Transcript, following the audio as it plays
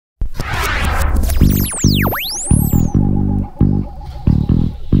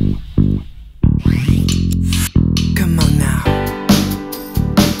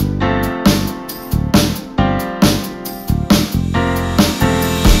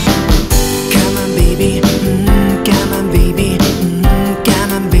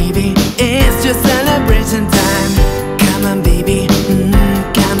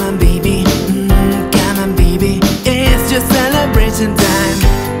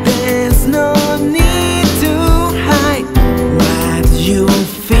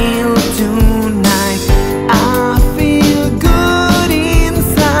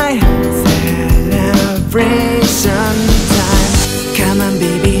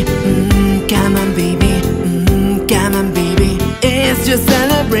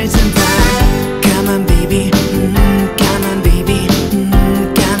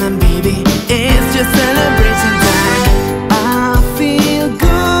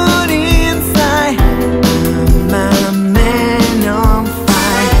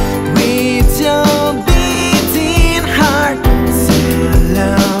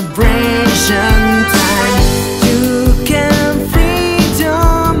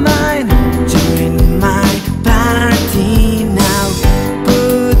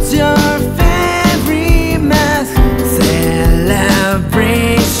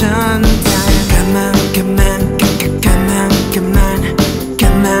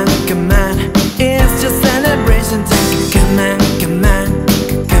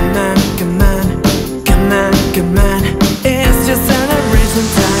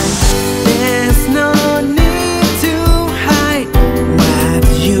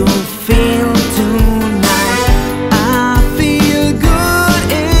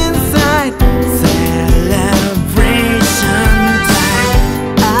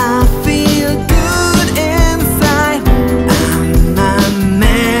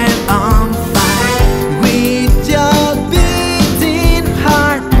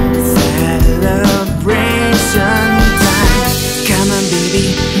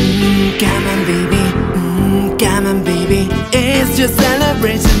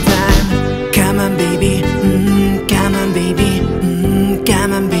celebration time. Come on baby, come on baby,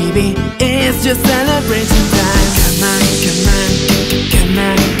 come on baby, it's just celebration time. Come on, come on, come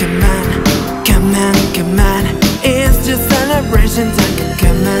on, come on, come on, come on, it's just celebration time.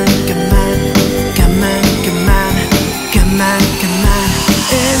 Come on, come on, come on, come on, come on, come on,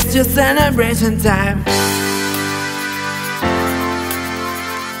 it's just celebration time.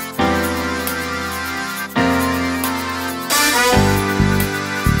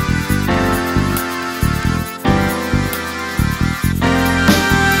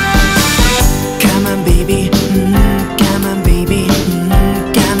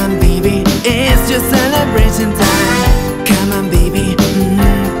 Celebration time. Come on baby,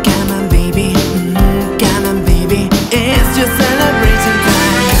 come on baby, come on baby, it's just celebration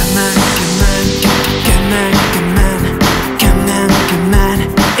time. Come on, come on, come on, come on, come on, come on,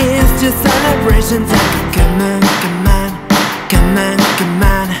 it's just celebration time. Come on, come on, come on, come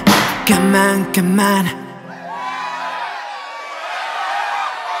on, come on, come on.